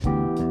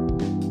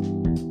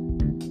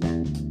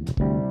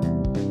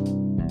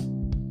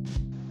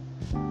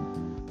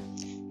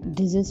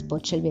This is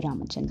Pochelvi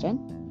Ramachandran.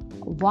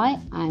 Why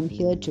I am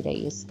here today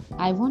is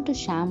I want to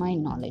share my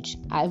knowledge.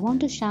 I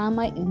want to share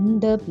my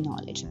in-depth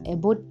knowledge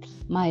about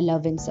my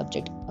loving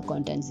subject,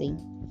 accountancy.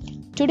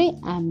 Today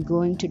I am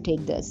going to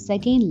take the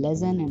second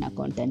lesson in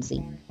accountancy.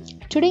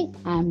 Today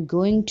I am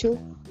going to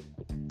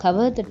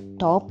cover the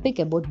topic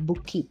about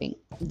bookkeeping.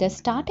 The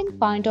starting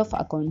point of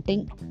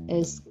accounting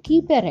is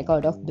keep a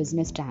record of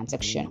business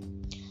transaction.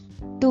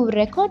 To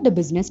record the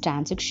business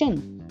transaction,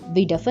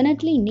 we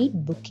definitely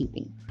need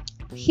bookkeeping.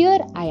 Here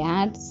I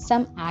add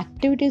some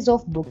activities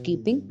of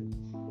bookkeeping: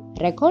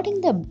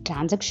 recording the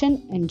transaction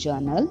in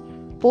journal,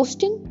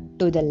 posting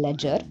to the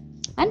ledger,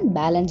 and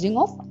balancing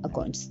of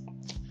accounts.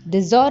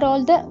 These are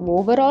all the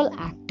overall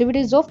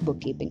activities of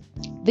bookkeeping.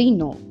 We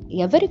know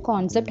every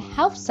concept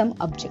have some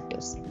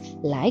objectives.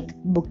 Like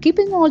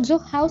bookkeeping also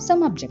have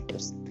some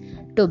objectives.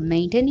 To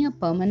maintain a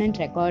permanent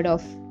record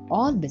of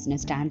all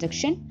business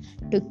transaction,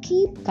 to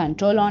keep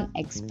control on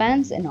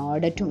expense in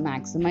order to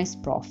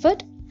maximize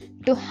profit,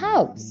 to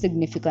have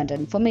significant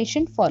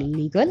information for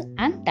legal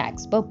and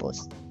tax purpose.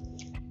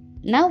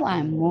 Now I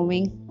am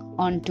moving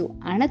on to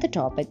another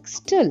topic.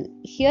 Still,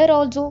 here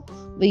also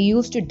we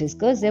used to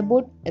discuss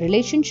about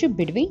relationship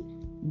between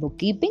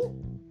bookkeeping,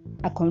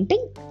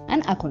 accounting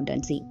and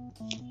accountancy.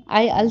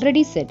 I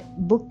already said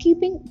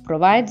bookkeeping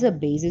provides a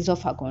basis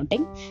of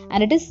accounting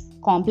and it is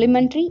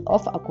complementary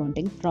of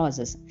accounting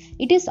process.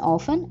 It is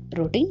often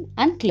routine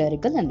and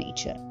clerical in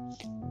nature.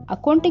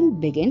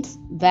 Accounting begins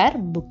where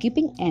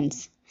bookkeeping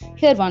ends.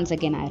 Here once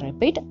again I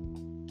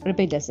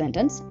repeat the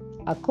sentence.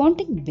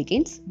 Accounting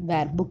begins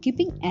where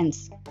bookkeeping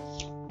ends.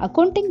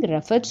 Accounting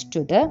refers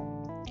to the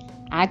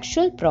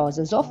actual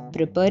process of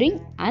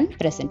preparing and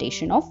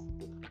presentation of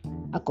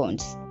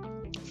accounts.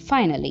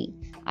 Finally,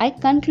 I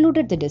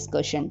concluded the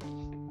discussion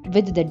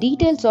with the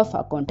details of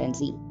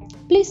accountancy.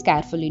 Please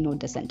carefully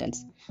note the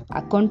sentence.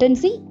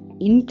 Accountancy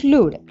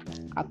include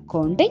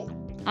accounting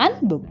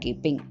and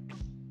bookkeeping.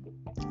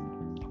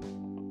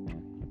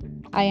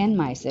 I end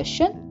my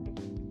session.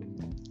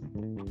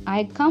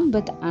 I come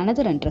with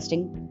another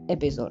interesting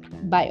episode.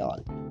 Bye all.